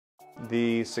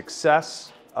The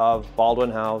success of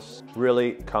Baldwin House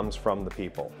really comes from the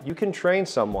people. You can train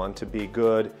someone to be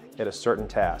good at a certain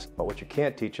task, but what you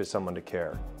can't teach is someone to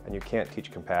care, and you can't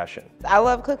teach compassion. I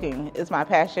love cooking. It's my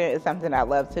passion. It's something I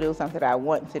love to do, something I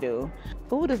want to do.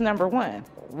 Food is number one.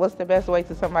 What's the best way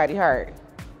to somebody's heart?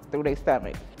 Through their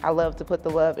stomach. I love to put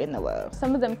the love in the love.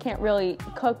 Some of them can't really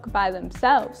cook by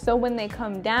themselves, so when they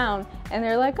come down and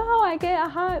they're like, oh, I get a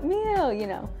hot meal, you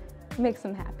know, it makes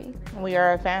them happy. We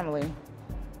are a family.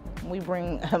 We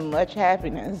bring much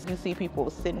happiness. You see people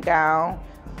sitting down,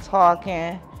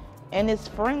 talking, and it's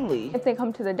friendly. If they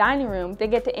come to the dining room, they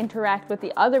get to interact with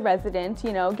the other residents,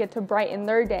 you know, get to brighten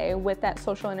their day with that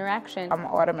social interaction. I'm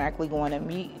automatically going to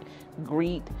meet,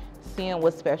 greet, seeing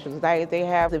what specials they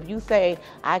have. If you say,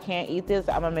 I can't eat this,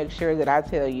 I'm gonna make sure that I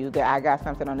tell you that I got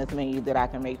something on this menu that I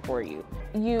can make for you.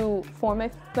 You form a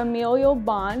familial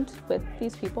bond with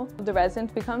these people. The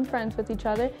residents become friends with each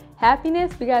other.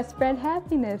 Happiness, we gotta spread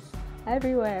happiness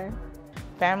everywhere.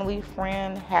 Family,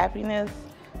 friend, happiness,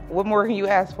 what more can you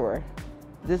ask for?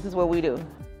 This is what we do.